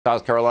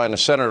South Carolina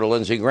Senator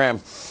Lindsey Graham.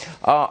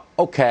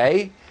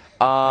 Okay.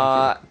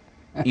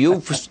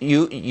 You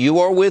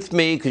are with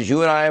me because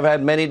you and I have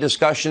had many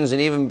discussions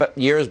and even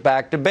years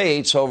back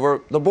debates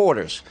over the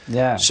borders.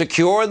 Yeah.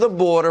 Secure the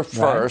border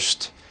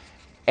first,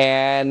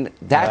 and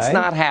that's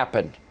not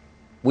happened.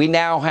 We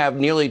now have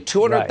nearly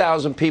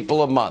 200,000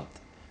 people a month.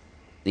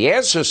 The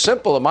answer is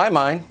simple in my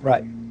mind.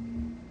 Right.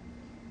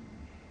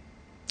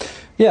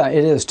 Yeah,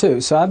 it is too.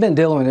 So I've been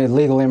dealing with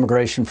illegal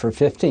immigration for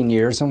 15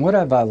 years, and what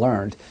have I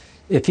learned?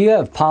 If you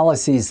have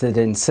policies that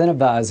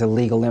incentivize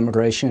illegal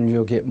immigration,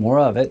 you'll get more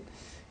of it.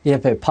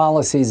 If you have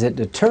policies that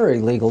deter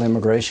illegal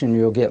immigration,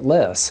 you'll get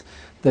less.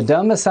 The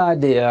dumbest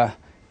idea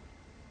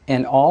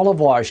in all of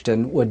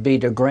Washington would be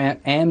to grant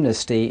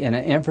amnesty in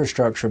an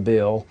infrastructure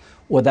bill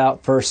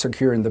without first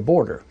securing the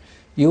border.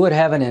 You would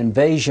have an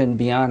invasion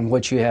beyond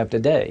what you have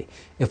today.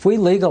 If we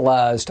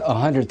legalized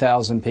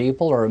 100,000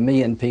 people or 1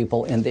 million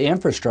people in the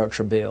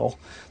infrastructure bill,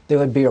 there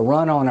would be a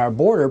run on our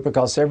border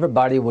because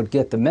everybody would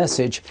get the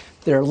message,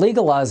 they're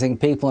legalizing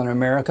people in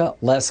America,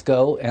 let's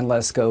go and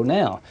let's go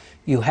now.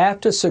 You have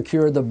to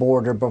secure the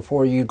border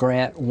before you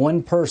grant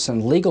one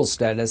person legal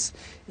status.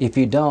 If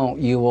you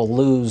don't, you will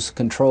lose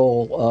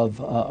control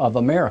of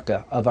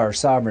America, of our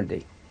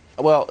sovereignty.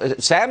 Well,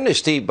 it's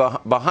amnesty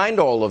behind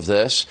all of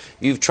this.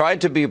 You've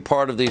tried to be a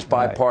part of these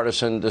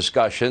bipartisan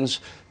discussions.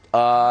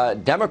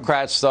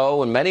 Democrats,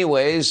 though, in many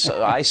ways,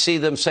 I see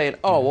them saying,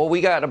 oh, well, we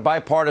got a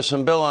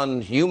bipartisan bill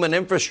on human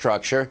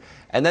infrastructure,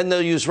 and then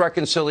they'll use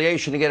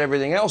reconciliation to get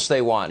everything else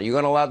they want. Are you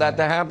going to allow that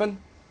to happen?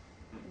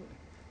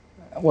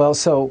 Well,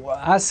 so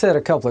I said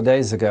a couple of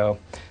days ago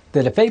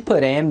that if they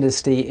put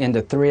amnesty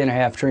into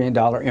 $3.5 trillion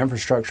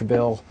infrastructure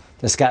bill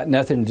that's got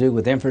nothing to do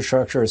with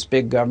infrastructure, it's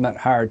big government,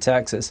 higher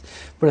taxes,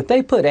 but if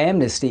they put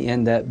amnesty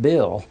in that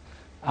bill,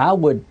 I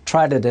would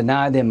try to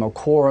deny them a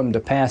quorum to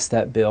pass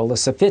that bill.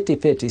 It's a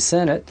 50-50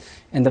 Senate,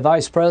 and the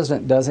Vice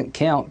President doesn't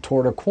count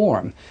toward a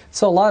quorum.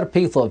 So a lot of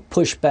people have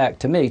pushed back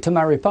to me, to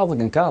my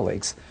Republican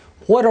colleagues,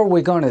 what are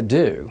we going to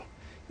do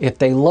if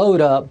they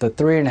load up the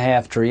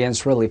 $3.5 trillion,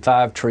 it's really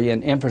 $5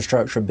 trillion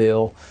infrastructure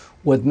bill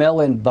with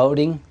mail-in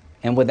voting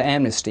and with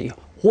amnesty?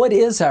 What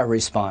is our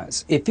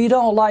response? If you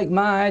don't like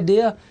my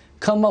idea,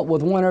 come up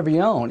with one of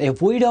your own.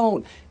 If we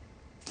don't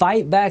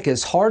fight back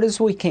as hard as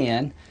we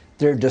can,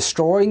 they're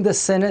destroying the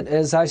Senate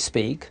as I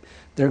speak.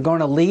 They're going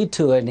to lead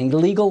to an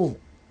illegal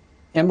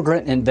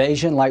immigrant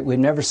invasion like we've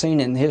never seen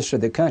in the history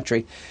of the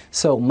country.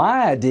 So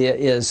my idea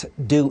is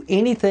do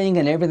anything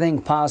and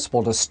everything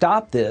possible to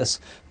stop this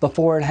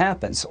before it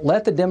happens.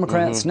 Let the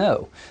Democrats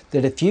know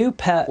that if you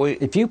put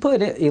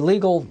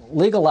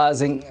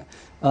legalizing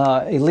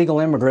illegal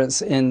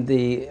immigrants in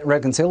the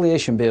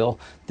reconciliation bill,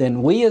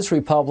 then we as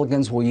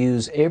Republicans will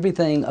use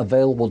everything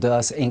available to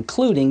us,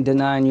 including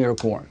denying your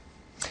quorum.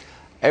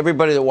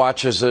 Everybody that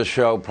watches this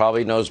show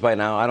probably knows by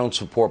now I don't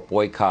support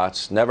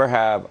boycotts, never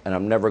have, and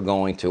I'm never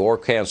going to, or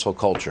cancel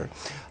culture.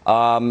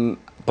 But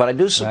I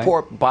do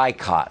support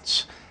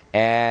boycotts.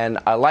 And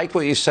I like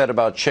what you said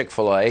about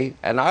Chick-fil-A,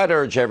 and I'd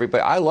urge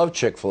everybody, I love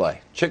Chick-fil-A.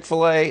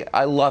 Chick-fil-A,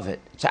 I love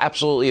it. It's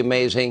absolutely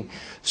amazing.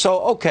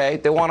 So, okay,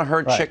 they want to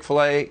hurt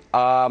Chick-fil-A.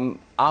 I'm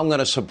going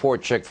to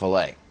support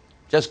Chick-fil-A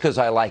just because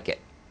I like it.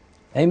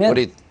 Amen. What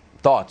are your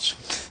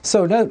thoughts?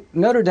 So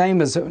Notre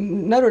Dame's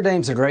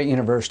a great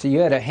university. You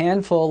had a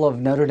handful of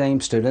Notre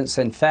Dame students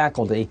and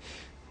faculty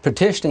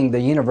petitioning the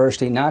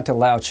university not to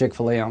allow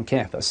Chick-fil-A on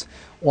campus.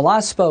 Well,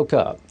 I spoke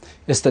up.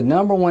 It's the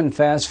 #1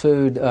 fast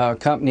food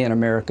company in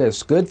America.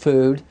 It's good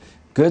food,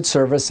 good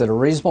service at a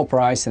reasonable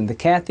price, and the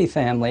Cathy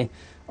family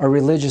are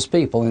religious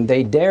people, and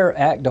they dare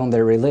act on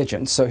their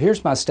religion. So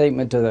here's my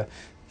statement to the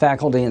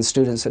faculty and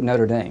students at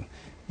Notre Dame.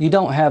 You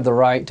don't have the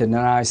right to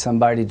deny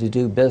somebody to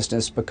do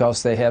business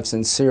because they have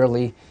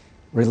sincerely,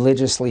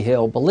 religiously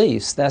held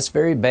beliefs. That's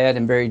very bad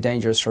and very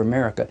dangerous for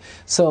America.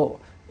 So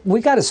we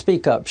got to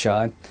speak up,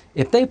 Sean.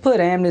 If they put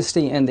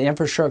amnesty in the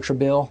infrastructure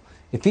bill,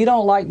 if you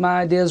don't like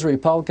my ideas,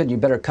 Republican, you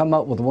better come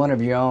up with one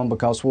of your own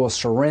because we'll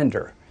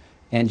surrender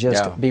and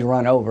just be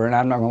run over, and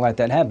I'm not going to let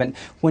that happen.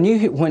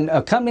 When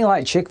a company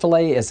like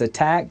Chick-fil-A is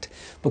attacked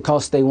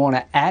because they want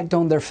to act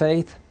on their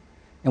faith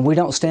and we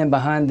don't stand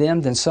behind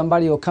them, then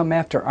somebody will come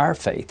after our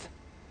faith.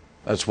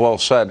 That's well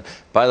said.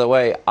 By the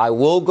way, I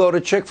will go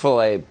to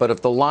Chick-fil-A, but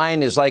if the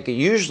line is like it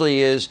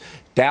usually is,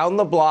 down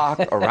the block,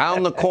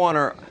 around the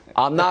corner,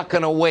 I'm not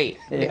going to wait.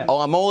 Oh,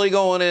 I'm only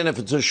going in if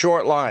it's a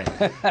short line.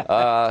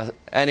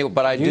 Anyway,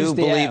 but I do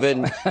believe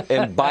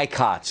in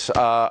boycotts.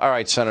 All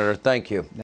right, Senator, thank you.